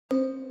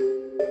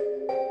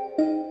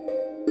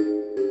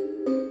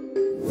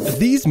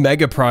These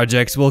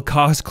megaprojects will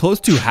cost close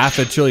to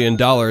 $500 billion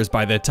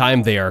by the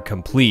time they are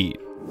complete.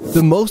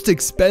 The most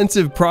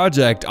expensive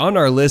project on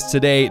our list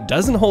today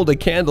doesn't hold a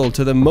candle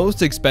to the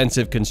most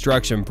expensive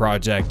construction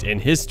project in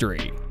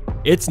history.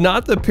 It's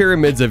not the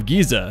Pyramids of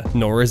Giza,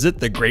 nor is it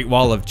the Great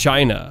Wall of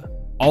China.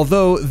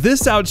 Although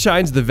this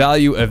outshines the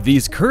value of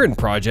these current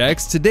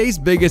projects, today's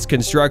biggest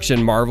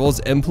construction marvels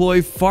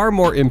employ far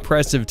more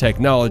impressive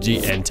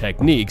technology and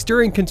techniques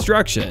during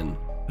construction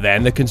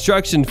than the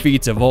construction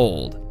feats of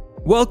old.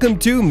 Welcome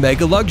to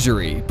Mega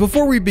Luxury.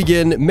 Before we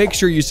begin, make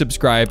sure you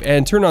subscribe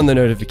and turn on the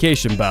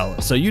notification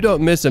bell so you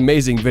don't miss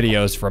amazing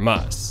videos from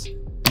us.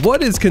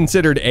 What is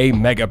considered a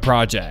mega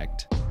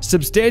project?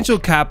 Substantial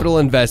capital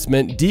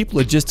investment, deep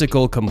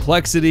logistical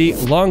complexity,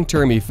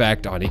 long-term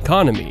effect on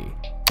economy.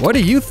 What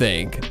do you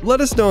think?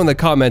 Let us know in the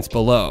comments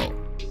below.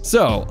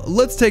 So,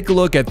 let's take a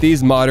look at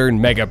these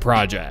modern mega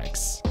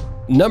projects.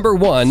 Number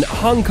 1.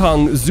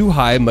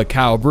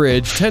 Kong-Zhuhai-Macao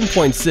Bridge,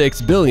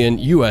 10.6 billion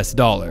US.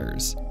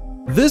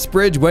 This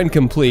bridge, when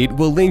complete,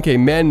 will link a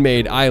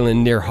man-made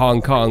island near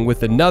Hong Kong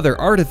with another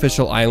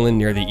artificial island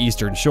near the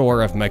eastern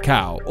shore of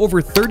Macau,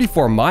 over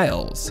 34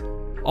 miles.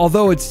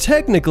 Although it's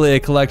technically a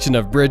collection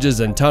of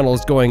bridges and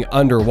tunnels going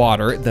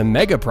underwater, the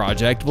mega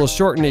project will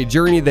shorten a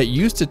journey that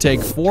used to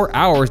take 4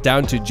 hours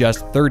down to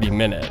just 30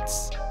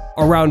 minutes.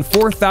 Around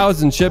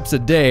 4,000 ships a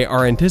day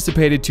are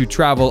anticipated to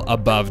travel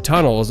above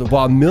tunnels,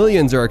 while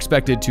millions are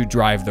expected to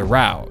drive the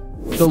route.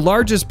 The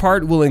largest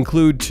part will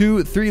include 2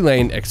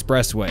 3-lane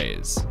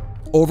expressways.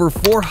 Over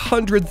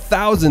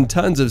 400,000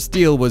 tons of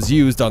steel was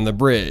used on the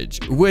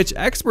bridge, which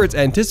experts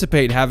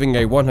anticipate having a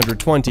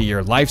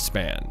 120-year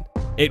lifespan.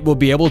 It will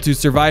be able to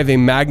survive a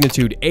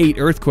magnitude 8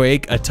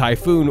 earthquake, a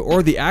typhoon,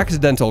 or the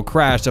accidental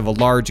crash of a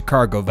large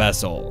cargo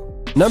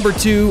vessel. Number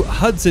 2.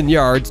 Hudson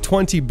Yards,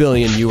 20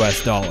 billion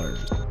US.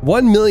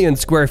 1 million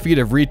square feet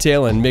of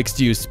retail and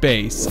mixed-use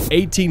space,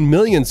 18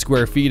 million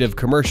square feet of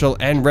commercial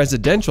and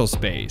residential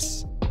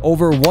space.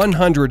 Over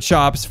 100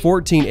 shops,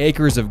 14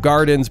 acres of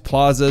gardens,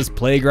 plazas,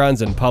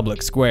 playgrounds, and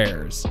public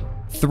squares.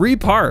 3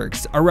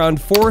 parks,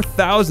 around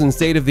 4,000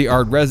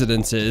 state-of-the-art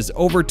residences,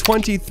 over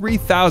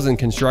 23,000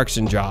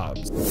 construction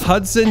jobs.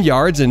 Hudson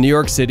Yards in New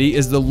York City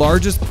is the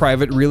largest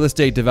private real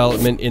estate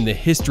development in the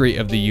history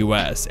of the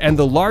US and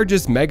the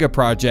largest mega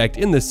project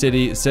in the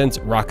city since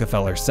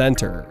Rockefeller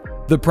Center.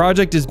 The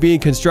project is being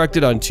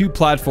constructed on 2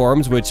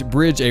 platforms which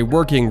bridge a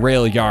working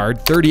rail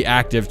yard, 30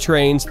 active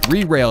trains,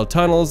 3 rail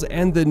tunnels,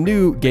 and the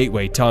new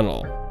Gateway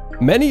Tunnel.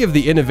 Many of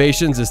the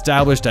innovations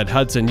established at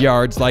Hudson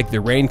Yards, like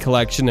the rain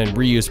collection and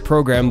reuse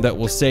program that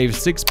will save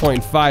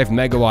 6.5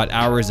 megawatt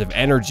hours of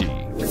energy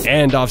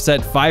and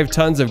offset 5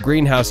 tons of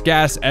greenhouse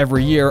gas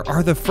every year,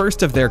 are the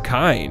first of their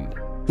kind.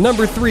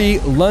 Number 3.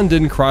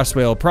 London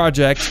Crossrail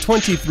Project,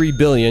 23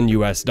 billion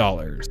US.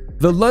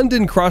 The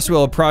London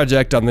Crossrail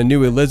project on the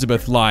new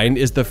Elizabeth line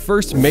is the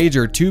first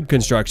major tube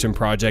construction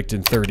project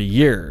in 30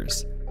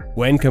 years.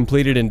 When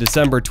completed in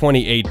December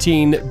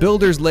 2018,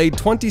 builders laid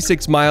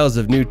 26 miles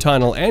of new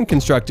tunnel and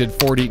constructed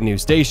 40 new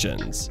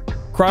stations.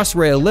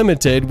 Crossrail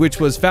Limited,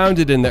 which was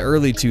founded in the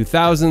early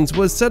 2000s,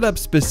 was set up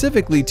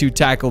specifically to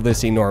tackle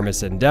this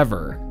enormous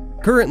endeavor.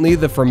 Currently,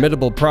 the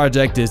formidable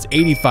project is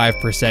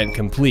 85%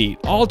 complete.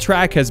 All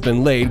track has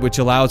been laid, which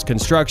allows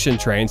construction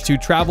trains to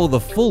travel the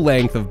full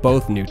length of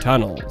both new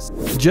tunnels.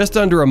 Just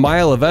under a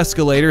mile of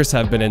escalators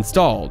have been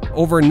installed.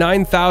 Over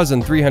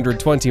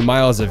 9,320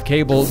 miles of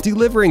cable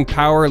delivering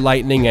power,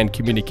 lighting, and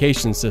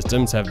communication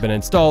systems have been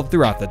installed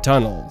throughout the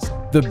tunnels.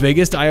 The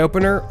biggest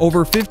eye-opener?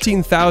 Over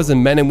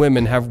 15,000 men and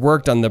women have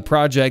worked on the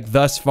project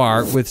thus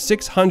far, with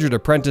 600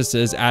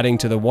 apprentices adding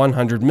to the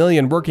 100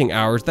 million working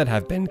hours that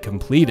have been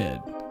completed.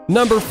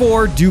 Number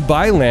 4.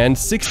 Dubailand,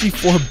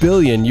 64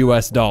 billion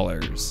US.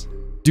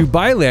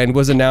 Dubailand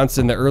was announced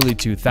in the early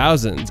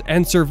 2000s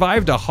and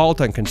survived a halt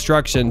on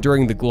construction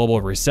during the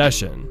global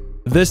recession.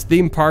 This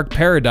theme park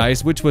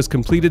paradise, which was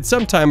completed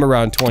sometime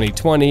around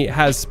 2020,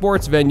 has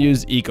sports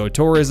venues,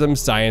 ecotourism,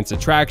 science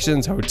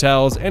attractions,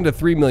 hotels, and a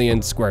 3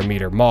 million square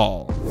meter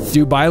mall.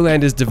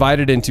 Dubailand is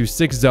divided into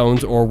 6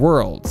 zones or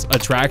worlds: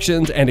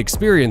 attractions and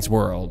experience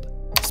world,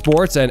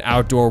 sports and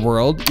outdoor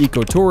world,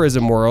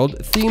 ecotourism world,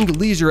 themed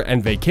leisure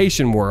and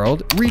vacation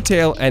world,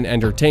 retail and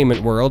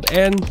entertainment world,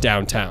 and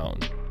downtown.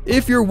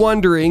 If you're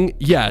wondering,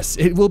 yes,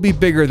 it will be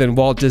bigger than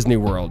Walt Disney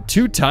World,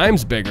 2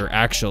 times bigger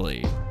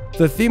actually.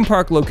 The theme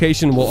park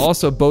location will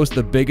also boast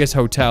the biggest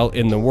hotel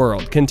in the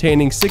world,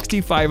 containing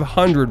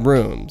 6,500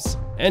 rooms,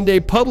 and a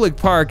public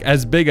park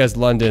as big as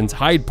London's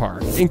Hyde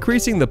Park,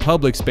 increasing the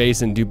public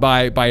space in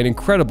Dubai by an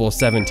incredible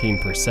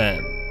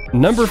 17%.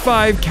 Number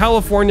 5.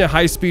 California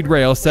High-Speed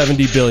Rail,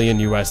 70 billion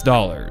US.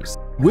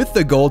 With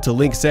the goal to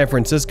link San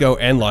Francisco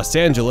and Los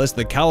Angeles,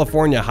 the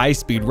California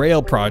High-Speed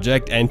Rail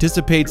project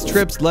anticipates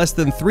trips less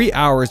than 3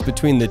 hours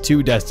between the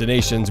 2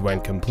 destinations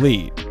when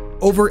complete.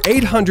 Over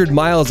 800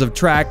 miles of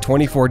track,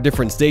 24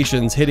 different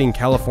stations hitting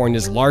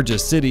California's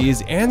largest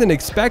cities, and an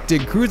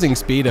expected cruising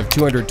speed of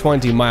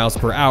 220 miles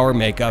per hour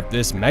make up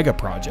this mega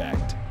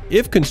project.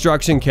 If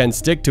construction can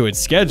stick to its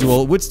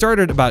schedule, which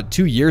started about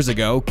 2 years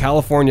ago,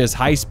 California's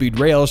high-speed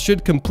rail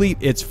should complete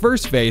its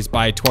first phase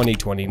by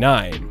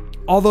 2029.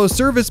 Although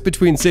service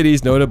between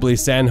cities, notably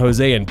San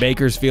Jose and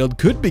Bakersfield,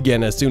 could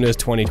begin as soon as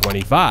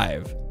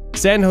 2025.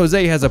 San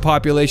Jose has a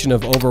population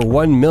of over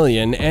 1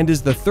 million and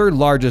is the third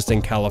largest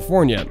in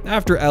California,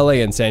 after LA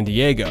and San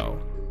Diego,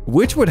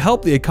 which would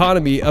help the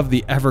economy of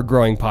the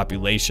ever-growing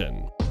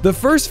population. The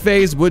first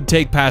phase would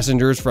take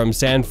passengers from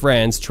San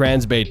Fran's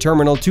Transbay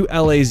Terminal to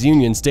LA's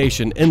Union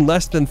Station in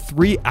less than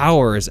 3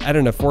 hours at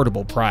an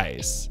affordable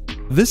price.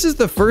 This is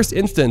the first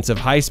instance of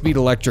high-speed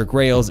electric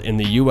rails in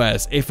the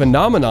US, a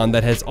phenomenon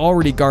that has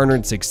already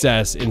garnered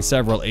success in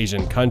several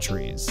Asian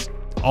countries.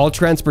 All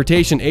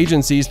transportation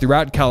agencies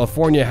throughout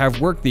California have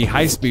worked the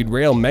high-speed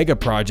rail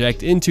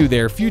megaproject into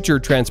their future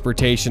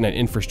transportation and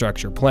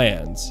infrastructure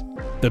plans.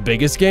 The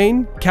biggest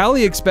gain?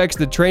 Cali expects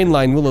the train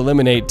line will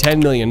eliminate 10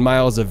 million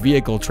miles of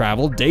vehicle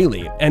travel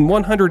daily and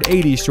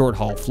 180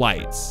 short-haul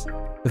flights.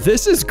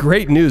 This is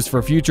great news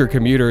for future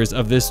commuters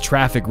of this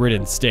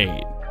traffic-ridden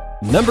state.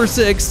 Number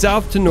 6,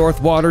 South to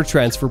North Water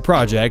Transfer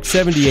Project,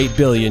 $78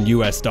 billion.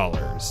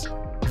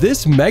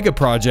 This mega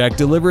project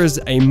delivers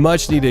a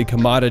much-needed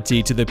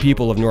commodity to the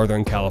people of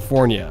Northern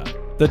California.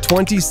 The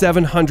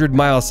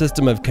 2,700-mile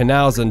system of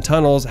canals and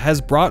tunnels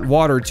has brought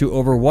water to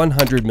over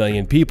 100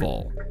 million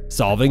people,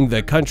 solving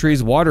the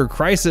country's water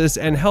crisis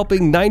and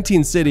helping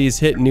 19 cities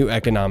hit new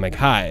economic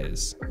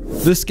highs.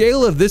 The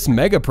scale of this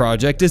mega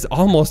project is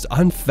almost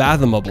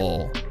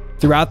unfathomable.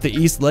 Throughout the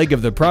east leg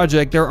of the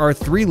project, there are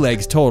 3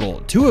 legs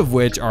total, 2 of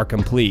which are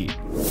complete.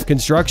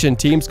 Construction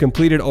teams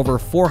completed over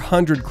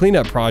 400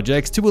 cleanup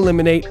projects to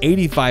eliminate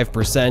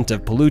 85%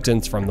 of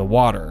pollutants from the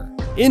water.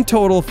 In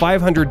total,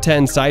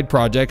 510 side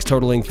projects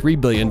totaling $3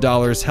 billion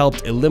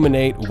helped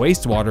eliminate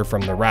wastewater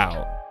from the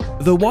route.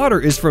 The water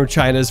is from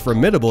China's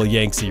formidable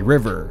Yangtze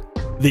River.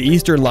 The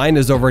eastern line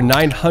is over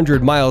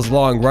 900 miles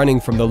long,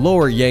 running from the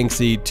lower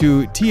Yangtze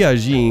to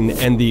Tianjin,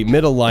 and the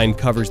middle line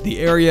covers the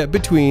area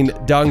between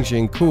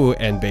Dongxingkou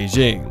and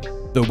Beijing.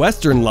 The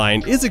western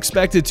line is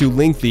expected to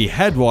link the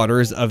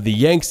headwaters of the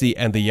Yangtze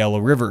and the Yellow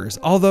Rivers,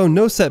 although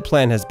no set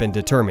plan has been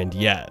determined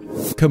yet.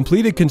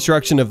 Completed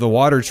construction of the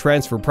water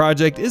transfer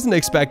project isn't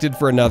expected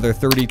for another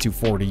 30 to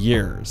 40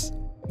 years.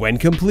 When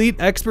complete,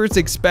 experts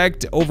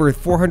expect over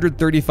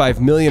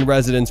 435 million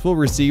residents will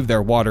receive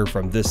their water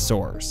from this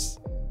source.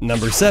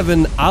 Number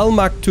 7, Al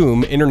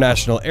Maktoum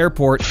International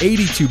Airport,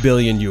 $82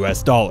 billion.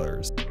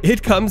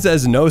 It comes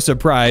as no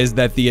surprise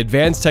that the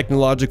advanced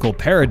technological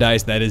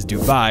paradise that is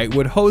Dubai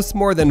would host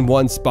more than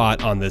one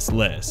spot on this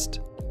list.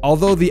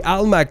 Although the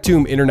Al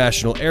Maktoum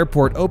International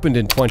Airport opened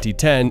in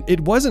 2010,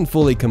 it wasn't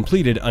fully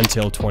completed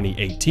until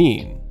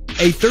 2018.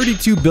 A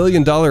 $32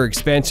 billion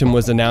expansion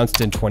was announced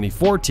in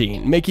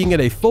 2014, making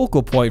it a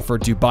focal point for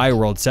Dubai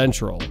World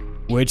Central,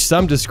 which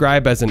some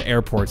describe as an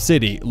airport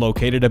city,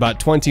 located about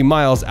 20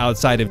 miles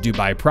outside of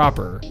Dubai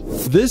proper.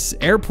 This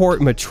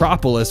airport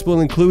metropolis will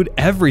include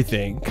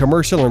everything: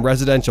 commercial and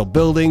residential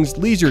buildings,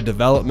 leisure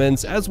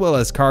developments, as well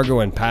as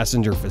cargo and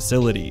passenger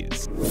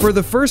facilities. For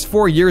the first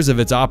 4 years of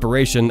its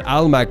operation,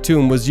 Al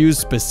Maktoum was used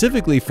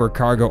specifically for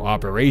cargo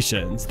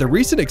operations. The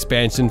recent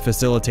expansion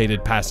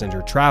facilitated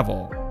passenger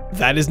travel.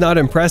 That is not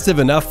impressive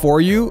enough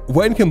for you?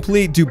 When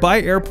complete,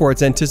 Dubai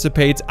Airports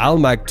anticipates Al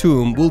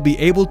Maktoum will be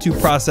able to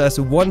process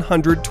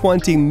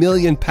 120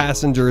 million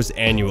passengers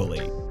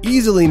annually,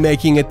 easily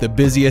making it the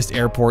busiest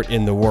airport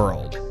in the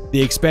world.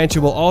 The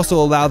expansion will also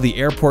allow the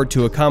airport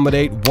to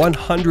accommodate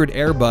 100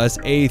 Airbus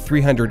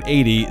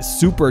A380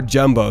 Super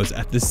Jumbos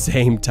at the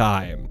same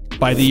time.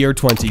 By the year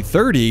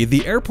 2030,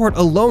 the airport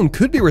alone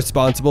could be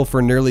responsible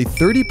for nearly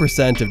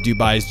 30% of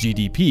Dubai's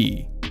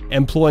GDP,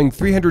 employing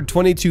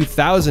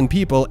 322,000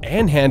 people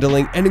and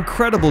handling an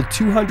incredible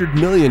 200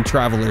 million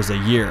travelers a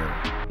year.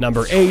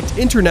 Number 8,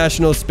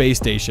 International Space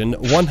Station,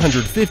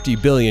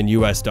 $150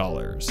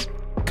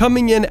 billion.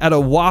 Coming in at a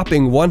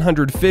whopping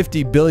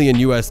 $150 billion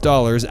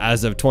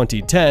as of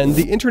 2010,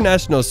 the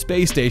International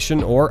Space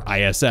Station, or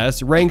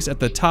ISS, ranks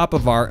at the top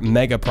of our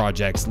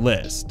megaprojects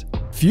list.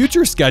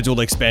 Future scheduled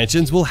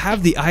expansions will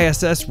have the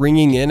ISS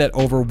ringing in at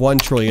over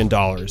 $1 trillion,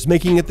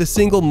 making it the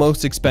single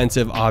most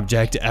expensive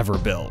object ever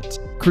built.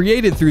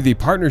 Created through the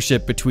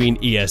partnership between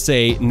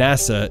ESA,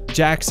 NASA,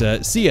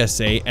 JAXA,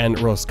 CSA, and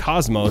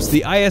Roscosmos,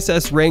 the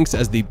ISS ranks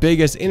as the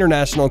biggest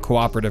international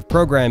cooperative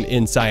program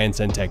in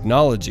science and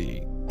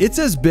technology. It's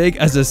as big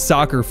as a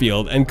soccer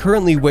field and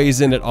currently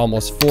weighs in at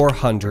almost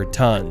 400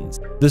 tons.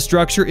 The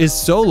structure is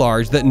so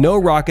large that no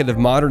rocket of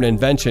modern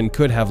invention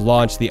could have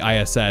launched the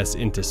ISS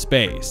into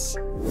space.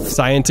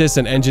 Scientists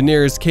and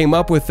engineers came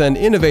up with an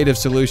innovative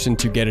solution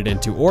to get it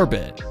into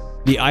orbit.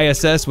 The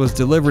ISS was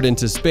delivered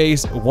into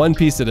space one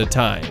piece at a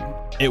time.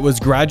 It was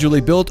gradually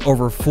built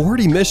over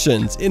 40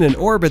 missions in an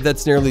orbit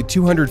that's nearly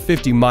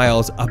 250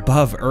 miles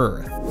above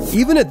Earth.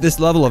 Even at this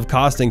level of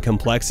cost and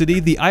complexity,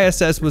 the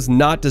ISS was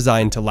not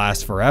designed to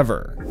last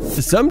forever.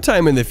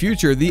 Sometime in the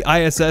future, the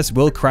ISS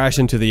will crash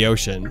into the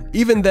ocean.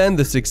 Even then,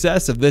 the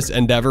success of this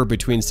endeavor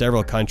between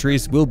several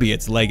countries will be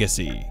its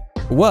legacy.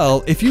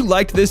 Well, if you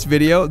liked this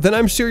video, then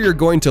I'm sure you're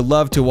going to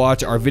love to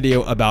watch our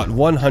video about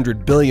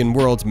 100 billion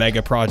world's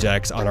mega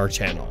projects on our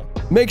channel.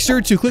 Make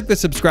sure to click the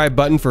subscribe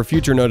button for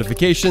future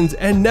notifications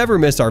and never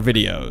miss our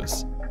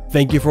videos.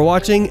 Thank you for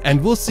watching,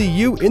 and we'll see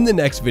you in the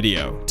next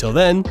video. Till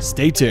then,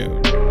 stay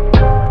tuned.